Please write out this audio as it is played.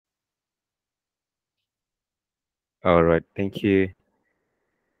All right, thank you.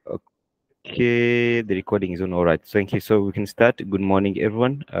 Okay, the recording is on. All right, thank you. So we can start. Good morning,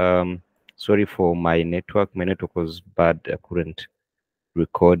 everyone. Sorry for my network. My network was bad. I couldn't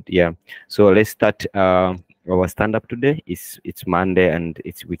record. Yeah. So let's start. Our stand up today. It's Monday and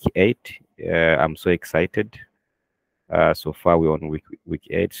it's week 8. I'm so excited. So far we're on week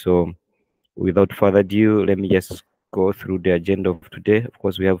 8. So without further ado, let me just go through the agenda of today. Of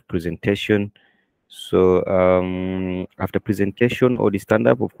course, we have presentation. So after presentation or the stand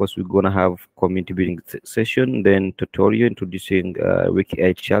up, of course, we're gonna have community building session, then tutorial introducing week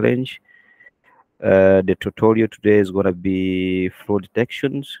 8 challenge. The tutorial today is gonna be fraud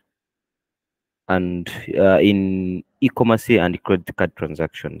detections and in e-commerce and credit card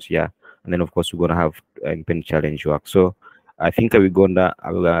transactions. Yeah, and then of course we're gonna have pen challenge work. So I think I will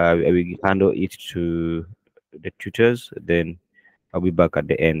handle it to the tutors. Then I'll be back at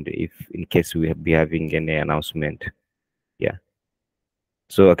the end if in case we be having any announcement. Yeah.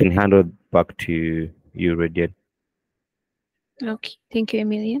 So I can hand it back to you, Radiant. Okay, thank you,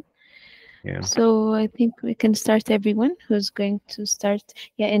 Emilian. Yeah. So I think we can start, everyone who's going to start.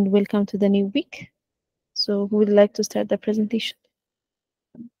 Yeah, and welcome to the new week. So who would like to start the presentation?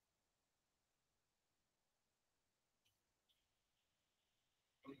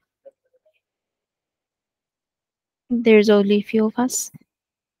 There's only a few of us.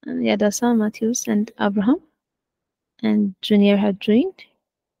 Yadasa, Matthews, and Abraham. And Junior had joined.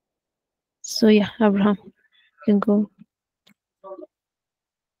 So yeah, Abraham, you can go.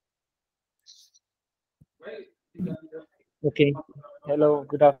 Okay. Hello,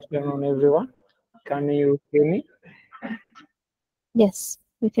 good afternoon, everyone. Can you hear me? Yes,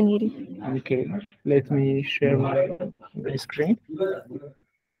 we can hear you. Okay, let me share my screen.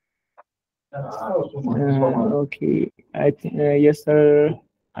 Okay, I think yes, sir.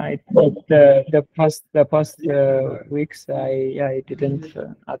 I think the past weeks I didn't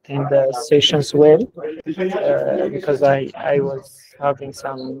attend the sessions well because I was having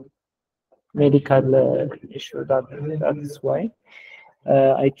some medical issue. That's why.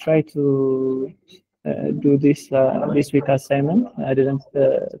 I try to do this week assignment. I didn't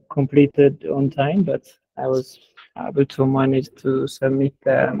complete it on time, but I was able to manage to submit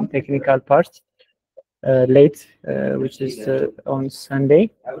the technical part late, which is on Sunday.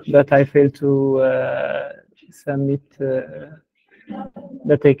 But I failed to submit the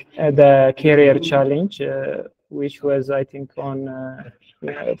career challenge, which was I think on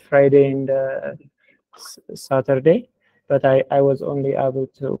Friday and Saturday, but I was only able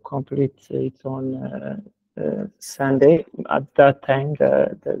to complete it on Sunday. At that time,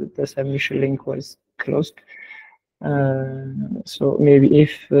 the submission link was closed. So maybe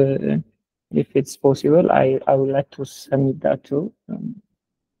if it's possible, I would like to submit that too.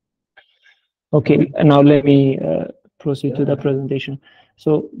 Okay, now let me proceed to the presentation.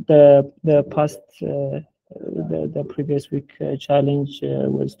 So the past the previous week challenge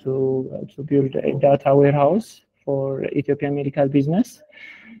was to build a data warehouse for Ethiopian medical business.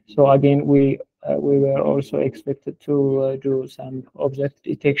 So again, we were also expected to do some object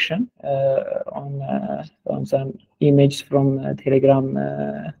detection on some images from Telegram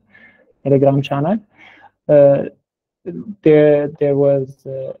channel. There was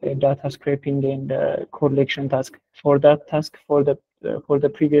a data scraping and collection task. For that task, for the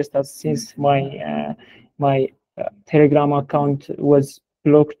previous task, since my Telegram account was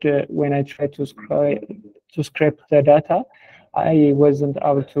blocked when I tried to scrape the data, I wasn't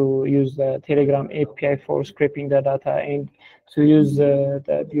able to use the Telegram API for scraping the data, and to use the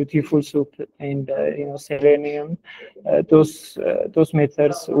beautiful soup and Selenium. Those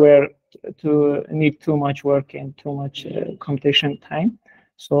methods were to need too much work and too much computation time.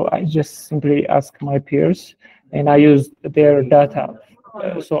 So I just simply asked my peers, and I used their data.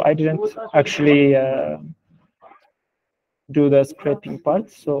 So I didn't actually do the scraping part.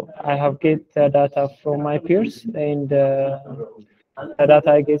 So I have get the data from my peers, and the data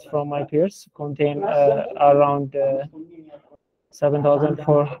I get from my peers contain around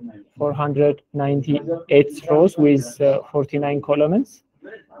 7,498 rows with 49 columns.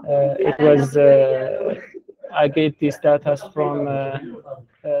 It was I get these data from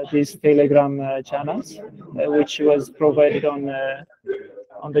these Telegram channels, which was provided on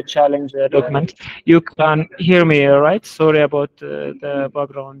the challenge document. You can hear me, right? Sorry about the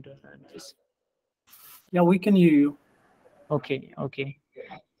background. Yeah, we can hear you. Okay.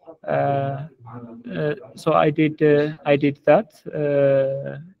 So I did that,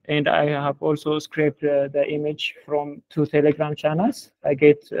 and I have also scraped the image from 2 Telegram channels. I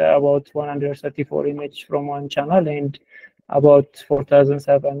get about 134 images from one channel and about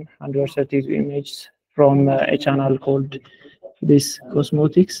 4,732 images from a channel called this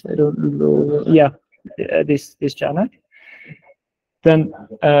cosmetics. I don't know. Yeah, this channel. Then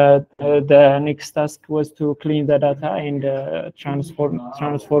the next task was to clean the data and transform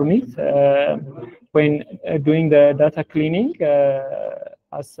it. When doing the data cleaning,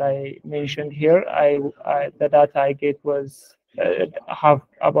 as I mentioned here, the data I get was have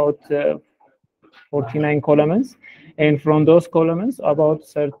about 49 columns, and from those columns, about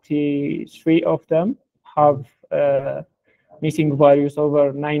 33 of them have missing values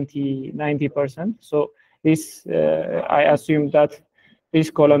over 90%. So this I assume that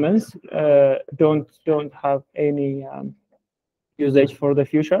these columns don't have any usage for the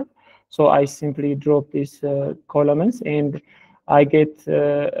future. So I simply drop these columns, and I get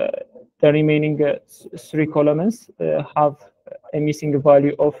the remaining 3 columns have a missing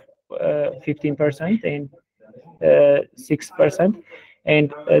value of 15% and 6%.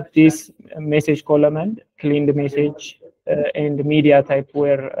 And this message column, cleaned message, and media type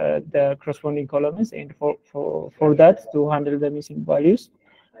were the corresponding columns. And for that, to handle the missing values,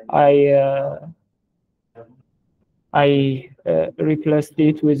 I replaced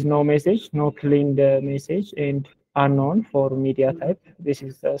it with no message, no cleaned message, and unknown for media type. This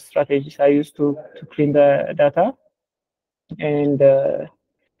is the strategies I use to clean the data, and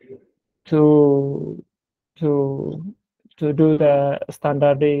to do the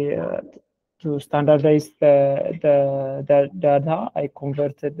to standardize the data. I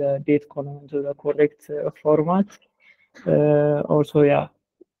converted the date column into the correct format. Also, yeah,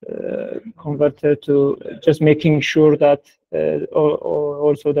 converted to just making sure that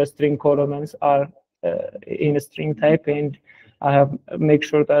also the string columns are in a string type, and I have make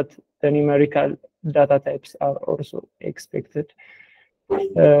sure that the numerical data types are also expected.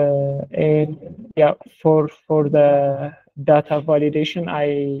 And yeah, for the data validation,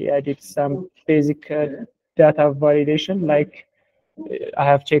 I did some basic data validation, like I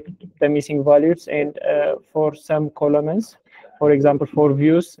have checked the missing values, and for some columns, for example, for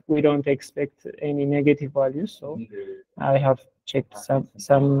views, we don't expect any negative values. So I have checked some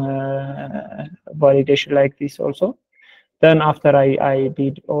validation like this also. Then after I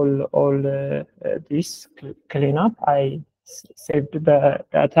did all this cleanup, I saved the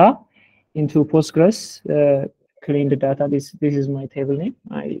data into Postgres, cleaned the data. This is my table name.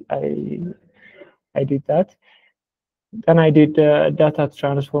 I did that. Then I did data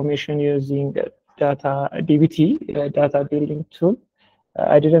transformation using data DBT, data building tool.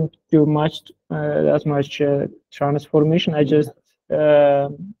 I didn't do that much transformation. I just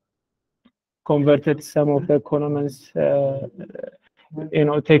converted some of the columns,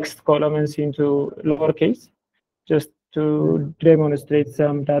 text columns into lowercase, just to demonstrate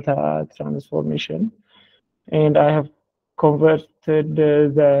some data transformation. And I have converted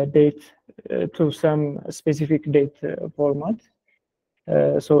the date to some specific date format.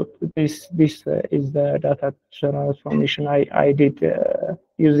 So this is the data transformation I did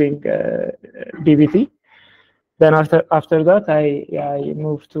using DBT. Then after that, I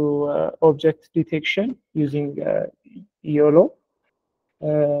moved to object detection using YOLO.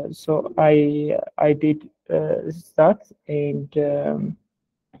 So I did that, and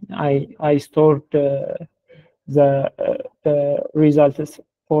I stored the results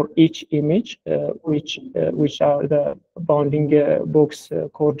for each image, which are the bounding box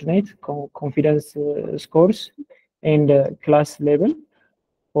coordinate, confidence scores, and class level.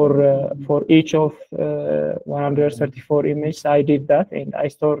 For each of 134 images, I did that, and I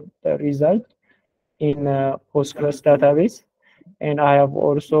stored the result in Postgres database. And I have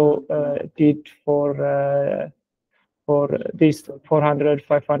also did for this 400,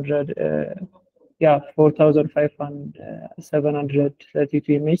 500,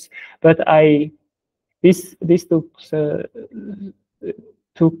 4,732 images. But this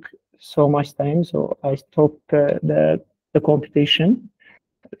took so much time, so I stopped the computation,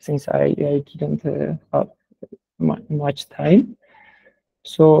 since I didn't have much time.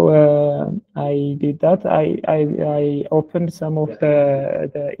 So I did that. I opened some of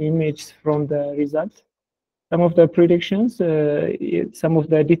the images from the results. Some of the predictions, some of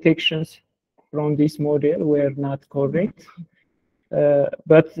the detections from this model were not correct.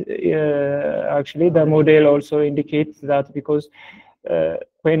 But actually, the model also indicates that, because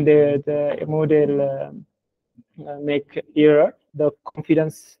when the model make error, the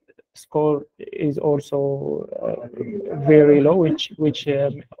confidence score is also very low, which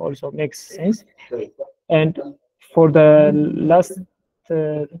also makes sense. And for the last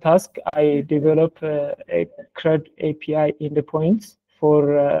task, I developed a CRUD API endpoints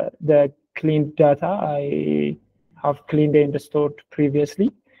for the cleaned data I have cleaned and stored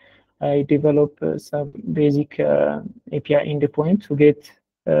previously. I develop some basic API endpoint to get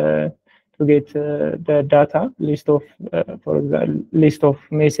the data list of for the list of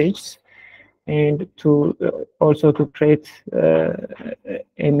messages, and to also to create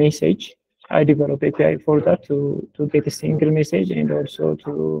a message. I develop API for that to get a single message, and also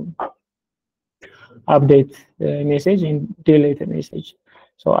to update the message and delete a message.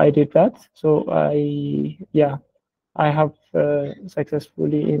 So I did that. So I have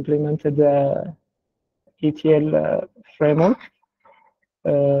successfully implemented the ETL framework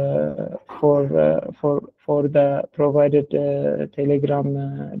for the provided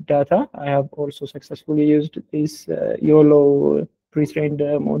Telegram data. I have also successfully used this YOLO pre-trained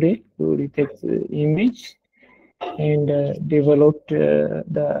model to detect the image, and developed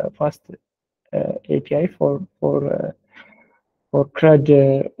the fast API for CRUD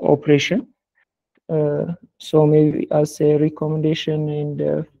operation. So maybe as a recommendation,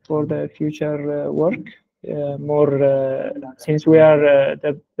 and for the future work, more since we are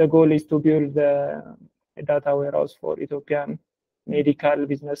the goal is to build the data warehouse for Ethiopian medical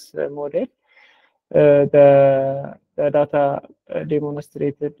business model. The data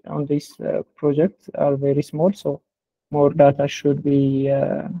demonstrated on this project are very small, so more data should be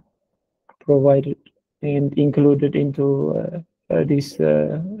provided and included into this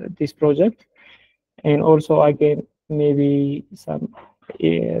project. And also again, maybe some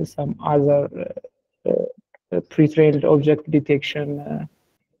other pre-trained object detection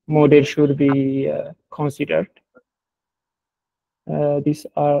model should be considered. These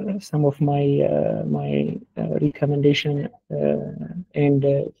are some of my recommendation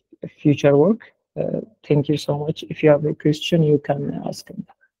and future work. Thank you so much. If you have a question, you can ask them.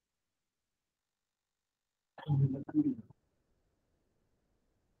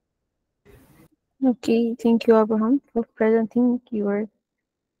 Okay, thank you, Abraham, for presenting your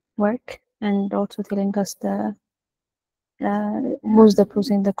work and also telling us the what's the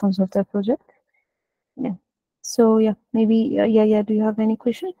pros and the cons of the project. Yeah. So yeah, maybe yeah. Do you have any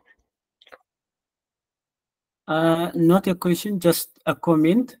question? Not a question, just a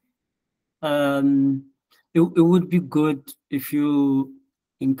comment. It would be good if you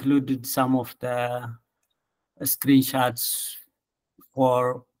included some of the screenshots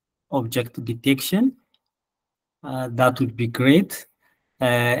for object detection. That would be great.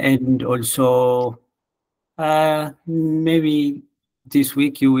 And also, maybe this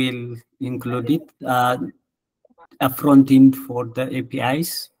week you will include it, a front end for the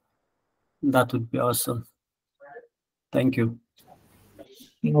APIs. That would be awesome. Thank you.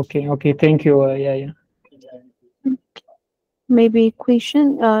 Okay. Thank you. Yeah. Maybe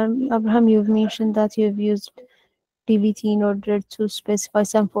question, Abraham, you've mentioned that you've used DBT in order to specify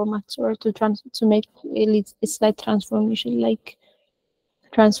some formats or to make a slight transformation, like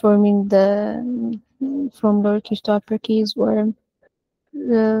transforming the from lowercase to uppercase, or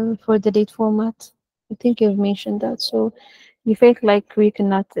for the date format. I think you've mentioned that. So you felt like we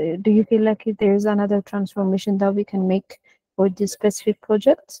cannot. Do you feel like there is another transformation that we can make for this specific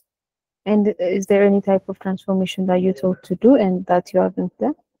project? And is there any type of transformation that you thought to do and that you haven't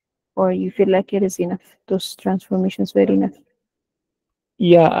done, or you feel like it is enough? Those transformations were enough.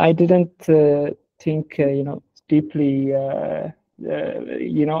 Yeah, I didn't think deeply. I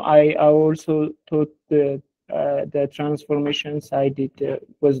also thought the transformations I did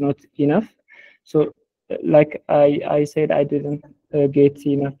was not enough. So, like I said, I didn't get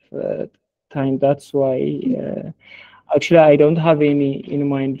enough time. That's why. Actually, I don't have any in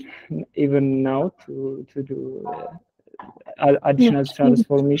mind even now to do additional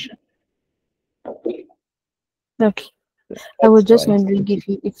transformation. Okay. I was just why. wondering if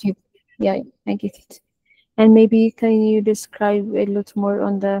you, yeah, I get it. And maybe can you describe a lot more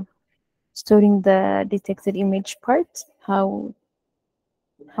on the storing the detected image part? How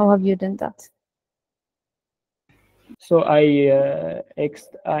have you done that? So I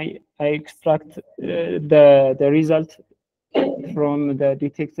extract the result from the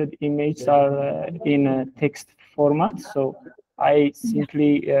detected images are in a text format. So I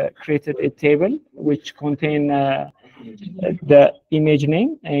simply created a table which contain the image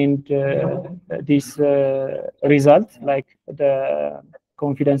name and this result, like the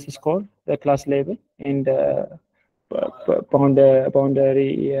confidence score, the class level, and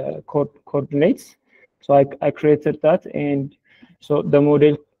boundary coordinates. So I created that, and so the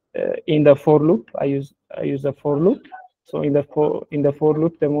model in the for loop, I use a for loop. So in the for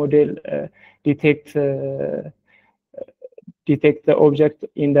loop, the model detect the object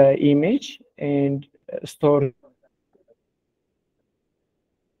in the image and store.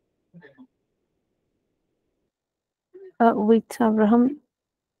 Wait, Abraham,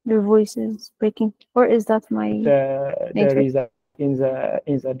 Your voice is breaking, or is that my the network? result in the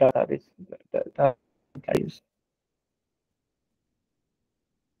database that I use.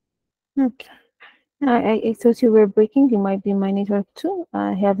 Okay. I thought you were breaking. It might be my network too.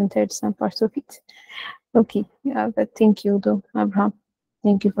 I haven't heard some parts of it. Okay, yeah, but thank you, though, Abraham.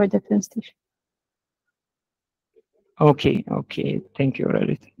 Thank you for the presentation. Okay, thank you,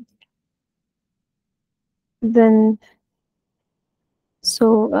 Ralit. Then,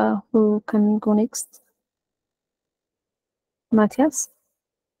 so who can go next? Matthias?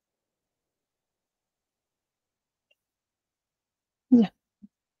 Yeah.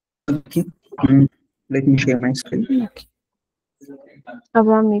 Okay. Let me share my screen. Okay.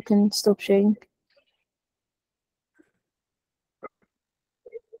 Abraham, you can stop sharing.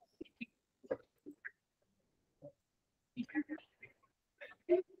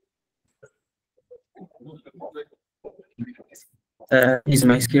 Is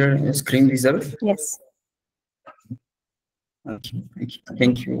my screen visible? Yes. Okay,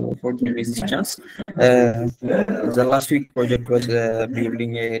 thank you for giving me this chance. The last week project was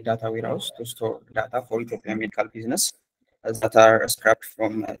building a data warehouse to store data for Ethiopian medical business that are scrapped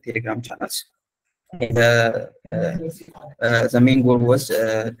from Telegram channels. And, the main goal was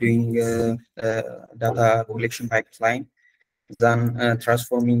doing data collection pipeline, then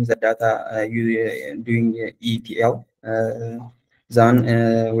transforming the data doing ETL, then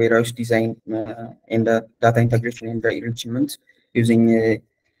warehouse design and data integration and enrichment using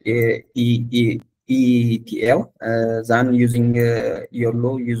ETL, then using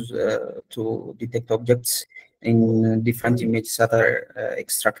YOLO to detect objects in different images that are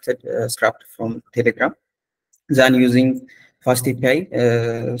extracted, scrapped from Telegram, then using fast API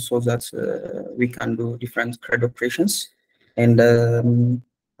so that we can do different CRUD operations. And that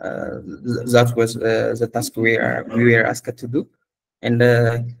was the task we were asked to do. And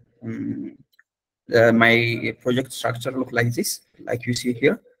my project structure looked like this, like you see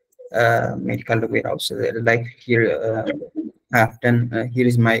here, medical warehouse. Like here, have done. Here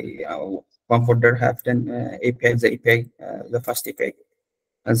is my one folder. Have done API, the API, the fast API.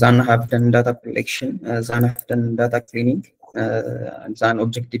 Then have done data collection. Then have done data cleaning. Then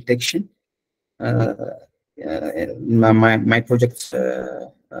object detection. My project's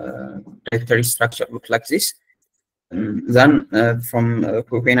directory structure looks like this. Then from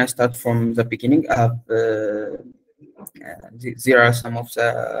when I start from the beginning, I have there are some of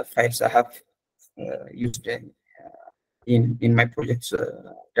the files I have used in my project's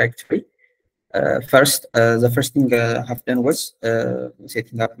directory. First, the first thing I have done was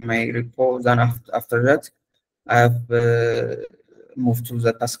setting up my repo. Then after that, I have moved to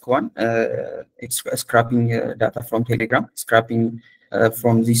the task one, scrapping data from Telegram, scrapping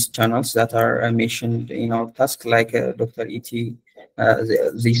from these channels that are mentioned in our task, like Dr. ET,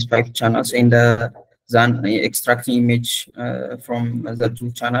 these 5 channels, and then extracting image from the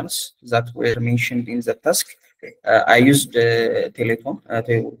 2 channels that were mentioned in the task. I used Telephone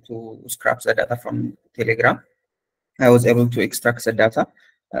to scrap the data from Telegram. I was able to extract the data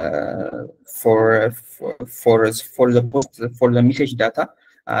for the post for the message data.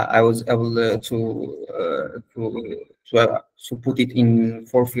 I was able to put it in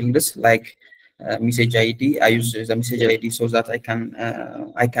 4 fields like message ID. I use the message ID so that I can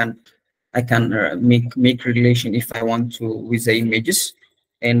make relation if I want to with the images.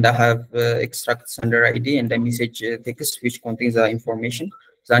 And I have extract sender ID and the message text which contains the information,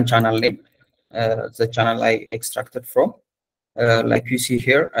 then channel name, the channel I extracted from. Like you see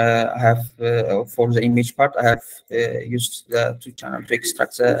here, I have for the image part, I have used the 2 channels to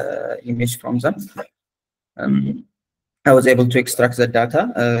extract the image from them. I was able to extract the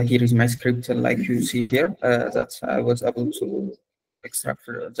data. Here is my script, like you see here, that I was able to extract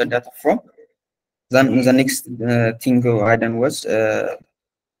the data from. Then the next thing I done was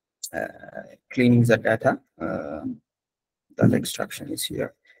cleaning the data. Data extraction is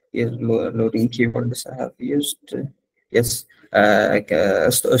here. Here's loading keywords I have used. Yes,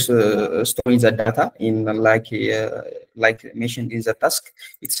 storing the data in like mentioned in the task.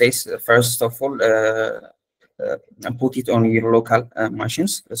 It says first of all put it on your local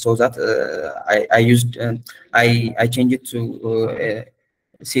machines, so that I used I changed it to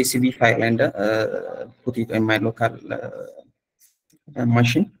CSV file and put it in my local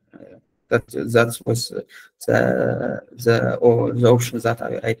machine. That was the options that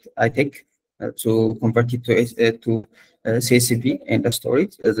I take to convert it to CSV and store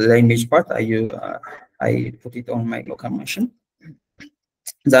it. The image part I put it on my local machine.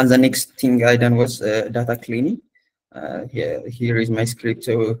 Then the next thing I done was data cleaning. Here is my script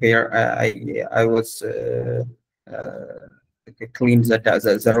where I was clean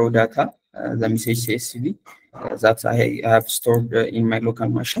the raw data, the message CSV that I have stored in my local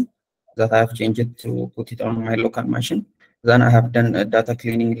machine, that I have changed to put it on my local machine. Then I have done data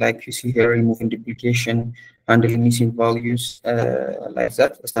cleaning, like you see here, removing duplication, handling missing values, like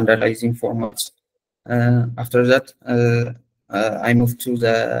that, standardizing formats. After that, I moved to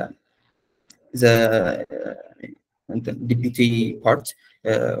the DPT part,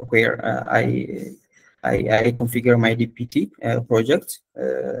 where I configure my DPT project,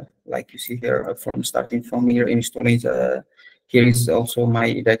 like you see here, from starting from here, installing the. Here is also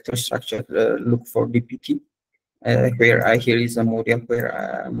my directory structure. Look for DPT. Where here is a model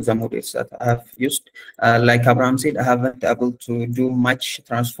where the models that I have used. Like Abraham said, I haven't able to do much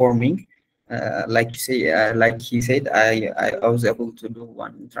transforming. Like he said, I was able to do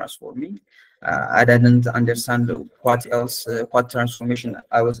one transforming. I didn't understand what else, what transformation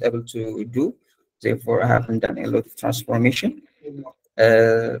I was able to do. Therefore, I haven't done a lot of transformation.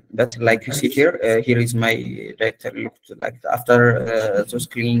 But like you see here, here is my directory. Like after those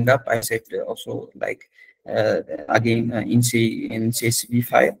cleaning up, I said also like again in CSV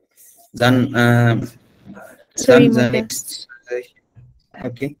file. Then Sorry, then the Mubin. next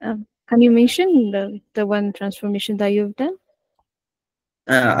okay. Can you mention the one transformation that you've done?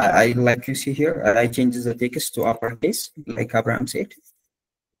 I like you see here, I changed the text to uppercase, like Abraham said.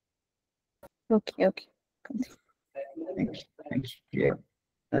 Okay. Thank you.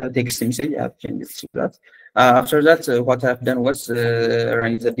 Text message, I've changed to that. After that, what I've done was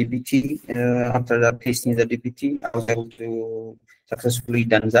running the DPT. After that, pasting the DPT, I was able to successfully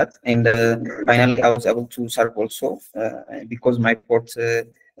done that. And finally, I was able to serve also because my port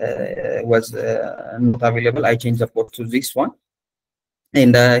was not available. I changed the port to this one.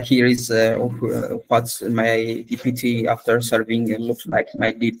 And here is what's my DPT after serving looks like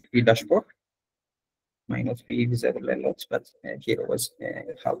my DPT dashboard. Might not be visible a lot, but here was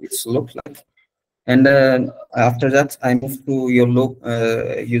how it's looked like. And after that, I moved to YOLO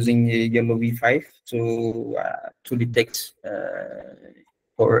using YOLO V5 to detect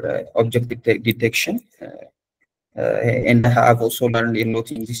for object detection. And I have also learned a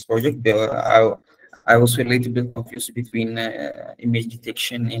lot in this project. I was a little bit confused between image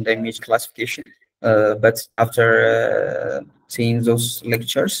detection and image classification. But after seeing those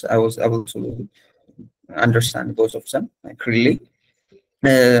lectures, I was able to understand both of them clearly.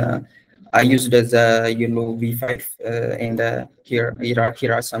 I used the YOLO V5 and here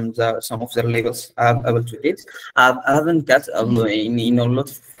are some of the labels I'm able to get. I haven't got in a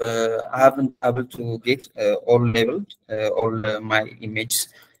lot of I haven't able to get all labeled all my images.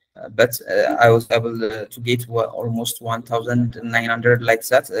 But I was able to get almost 1,900 like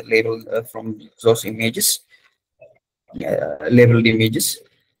that labeled from those images, labeled images.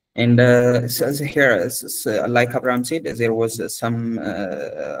 And so here, like Abraham said, there was some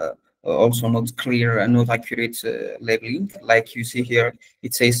also not clear, not accurate labeling. Like you see here,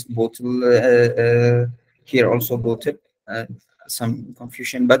 it says bottle. Here also bottle. Some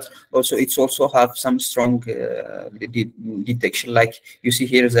confusion, but also it's also have some strong detection. Like you see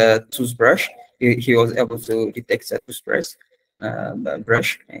here, the toothbrush. He was able to detect the toothbrush.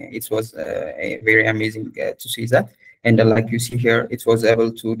 Brush. It was very amazing to see that. And like you see here, it was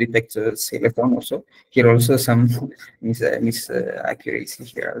able to detect cell also. Here also some mis accuracy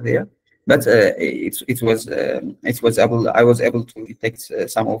here there, but it was able. I was able to detect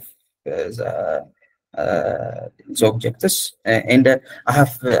some of the objects, and I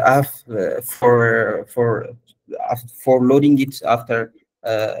have for loading it after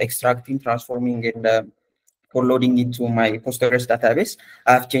extracting, transforming, and for loading into my Postgres database.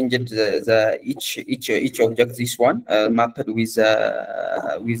 I've changed each object, this one mapped with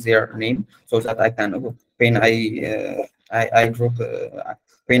their name, so that I can when I drop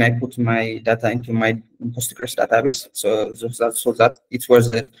when I put my data into my Postgres database, so that it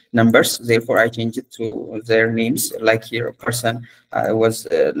was numbers. Therefore, I changed it to their names. Like here, person was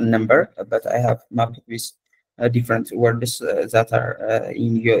number, but I have mapped with different words that are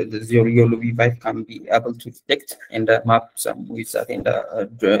in your YOLO V5 can be able to detect and map some with that and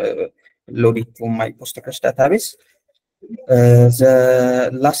load it to my Postgres database.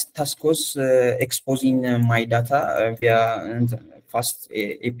 The last task was exposing my data via fast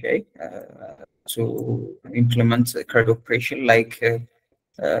API to implement a CRUD operation like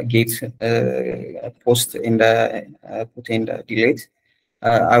get, post, and put in the delete.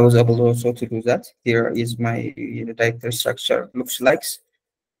 I was able also to do that. Here is my directory structure looks like.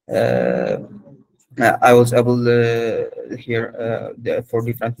 I was able here for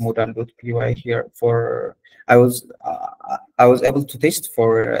different modal.py here for I I was able to test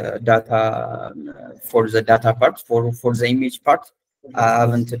for data for the data part, for the image part. I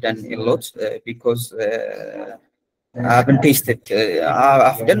haven't done a lot because I haven't tasted.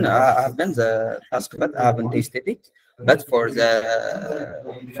 I've done the task, but I haven't tasted it. But for the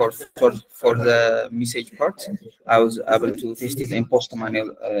message part, I was able to test it in Postman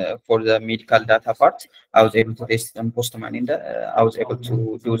for the medical data part. I was able to test it in Postman. I was able to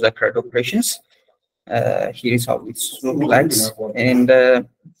do the CRUD operations. Here is how it looks like, and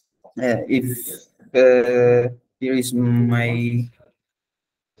if here is my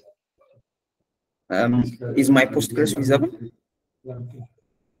Postgres visible?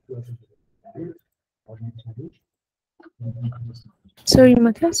 Sorry,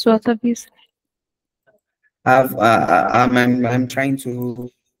 Matthias, what have you said? I'm trying to.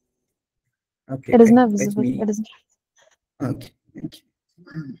 Okay. It is not let visible. me- It is not. Okay. Thank you.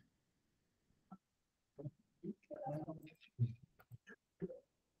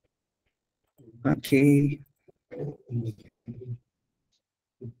 Okay.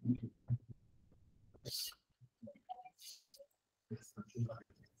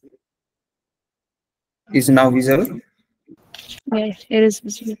 Is now visible? Yeah, it is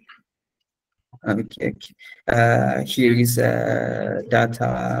visible. Okay. Here is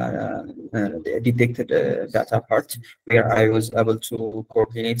data detected data part where I was able to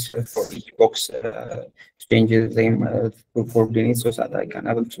coordinate for each box, changes them to coordinate so that I can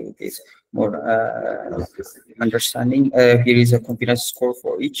able to get more understanding. Here is a confidence score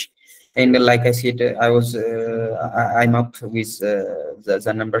for each. And like I said, I'm up with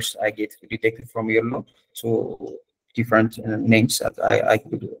the numbers I get detected from YOLO to different names that I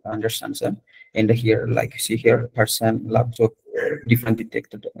could understand them. And here, like you see here, person, laptop, different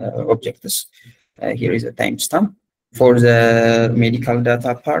detected objects. Here is a timestamp. For the medical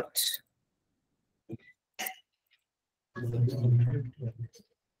data part,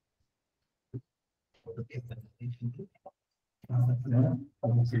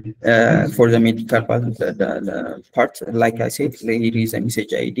 for the medical part, the part, like I said, it is a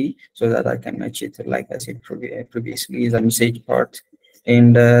message ID, so that I can match it, like I said previously, the message part.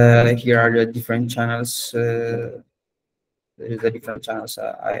 And here are the different channels. There is the different channels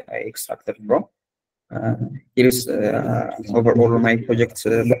I extracted from. Here is overall my project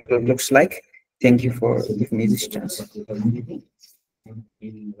looks like. Thank you for giving me this chance.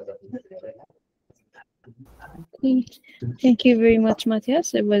 Thank you very much,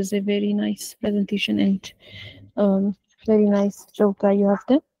 Matthias. It was a very nice presentation and very nice job that you have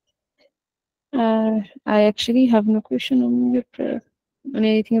done. I actually have no question on your on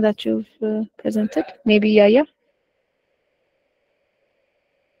anything that you've presented. Maybe Yaya.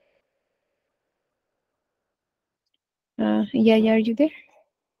 Yaya, are you there?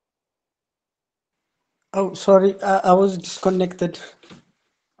 Oh, sorry, I was disconnected.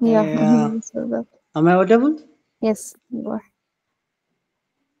 Yeah. So that. Am I audible? Yes, you are.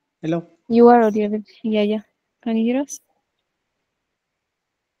 Hello? You are audible. Yaya. Can you hear us?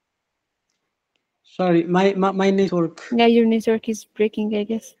 Sorry, my network. Yeah, your network is breaking, I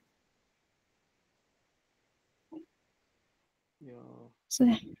guess. So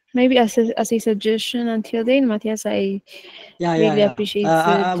maybe as a suggestion until then, Matthias, I really appreciate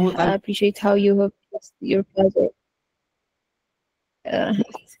I appreciate how you have your project,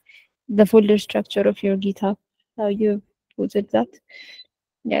 the folder structure of your GitHub, how you put it that.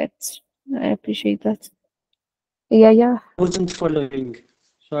 Yeah, I appreciate that. Yeah. I wasn't following.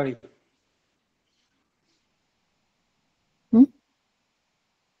 Sorry.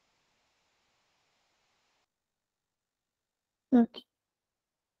 Okay.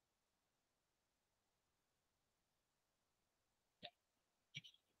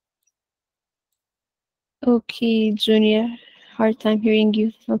 Okay, Junior, hard time hearing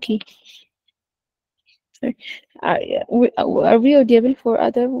you. Okay. Sorry. Are we audible for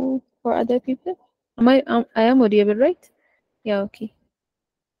other people? I am audible, right? Yeah. Okay.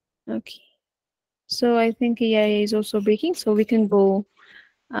 Okay. So I think EIA is also breaking, so we can go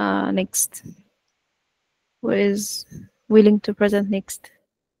next. Who is willing to present next?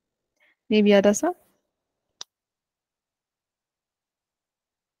 Maybe Adasa?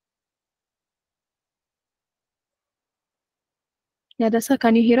 Adasa,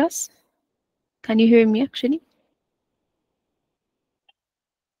 can you hear us? Can you hear me actually?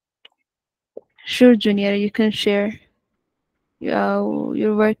 Sure, Junior, you can share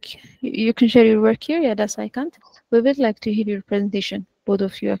your work. You can share your work here. Adasa, I can't. We would like to hear your presentation, both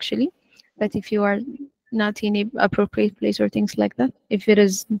of you actually. But if you are not in an appropriate place or things like that, if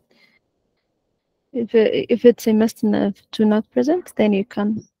it's a must to not present, then you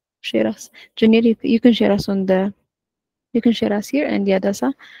can share us. Junior, you can share us on the You can share us here, and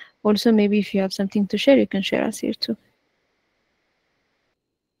Yadasa, also maybe if you have something to share, you can share us here too.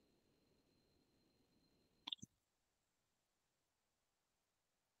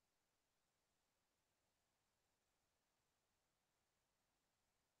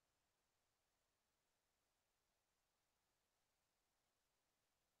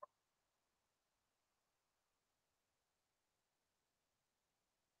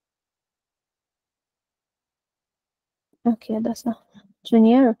 Okay, Yadasa.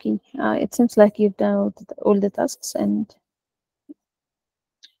 Junior, okay. It seems like you've done all the tasks, and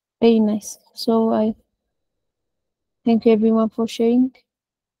very nice. So I thank you everyone for sharing.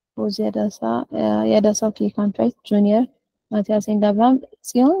 Was Yadasa, okay, you can't write. Junior, Matthias and Abraham,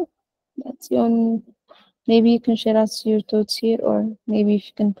 Sion, Sion, maybe you can share us your thoughts here, or maybe if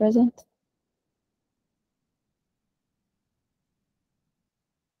you can present.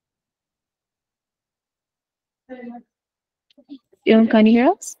 Sion, can you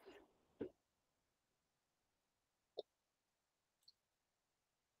hear us?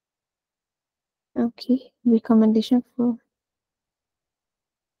 Okay, recommendation for.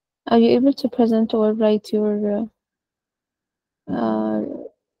 Are you able to present or write your?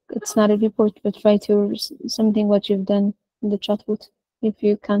 It's not a report, but write your something what you've done in the chat bot, if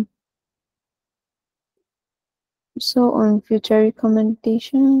you can. So on future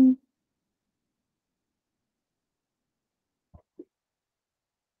recommendation.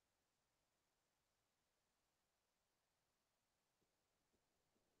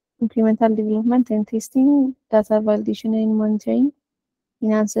 Incremental development and testing, data validation and monitoring,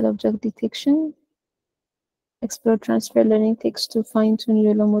 enhanced object detection, explore transfer learning takes to fine-tune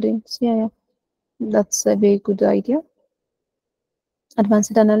neural models. Yeah, that's a very good idea.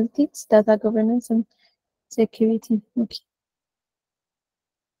 Advanced analytics, data governance, and security. Okay.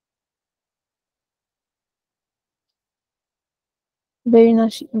 Very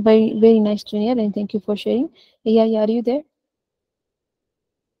nice, very nice, Junior, and thank you for sharing. Yeah, are you there?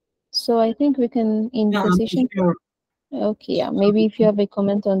 So I think we can end the session. Sure. Okay, yeah. Maybe if you have a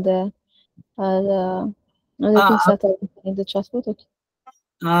comment on the things that are in the chat bot. Okay.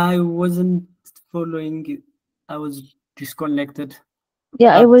 I wasn't following it. I was disconnected.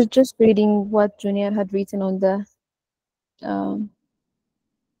 Yeah, I was just reading what Junior had written on the.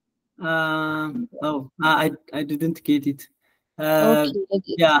 I didn't get it. Okay.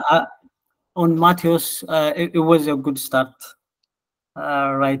 Yeah, on Matthias, it was a good start.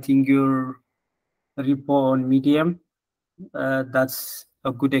 Writing your report on Medium, that's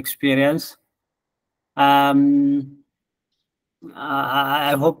a good experience. I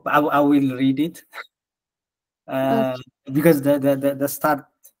hope I will read it. Because the start,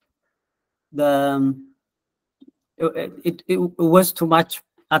 it was too much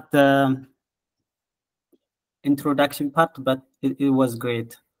at the introduction part, but it was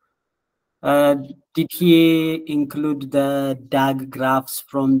great. Did he include the DAG graphs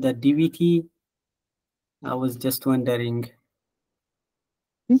from the DVT? I was just wondering.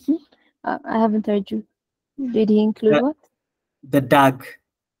 I haven't heard you. Did he include what? The DAG,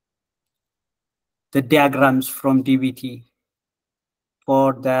 the diagrams from DVT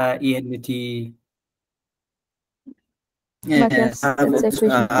for the ENT. Matthias, I that's a question for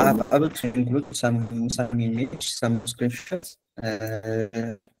you. will include some image, some screenshots.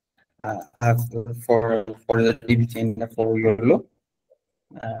 I have for the DBT and for your law.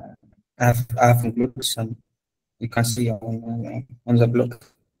 I have included some. You can see on the blog. I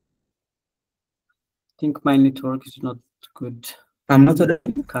think my network is not good. I'm not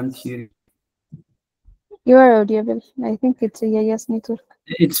audible. Can't hear you. You are audible. I think it's a yes network.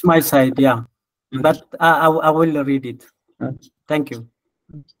 It's my side, yeah. But I will read it. Thank you.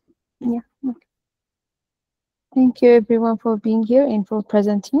 Yeah. Okay. Thank you everyone for being here and for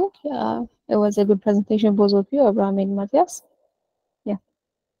presenting. It was a good presentation, both of you, Abraham and Matthias. Yeah.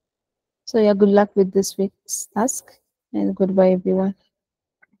 So yeah, good luck with this week's task, and goodbye everyone.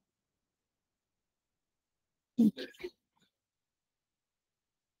 Thank you.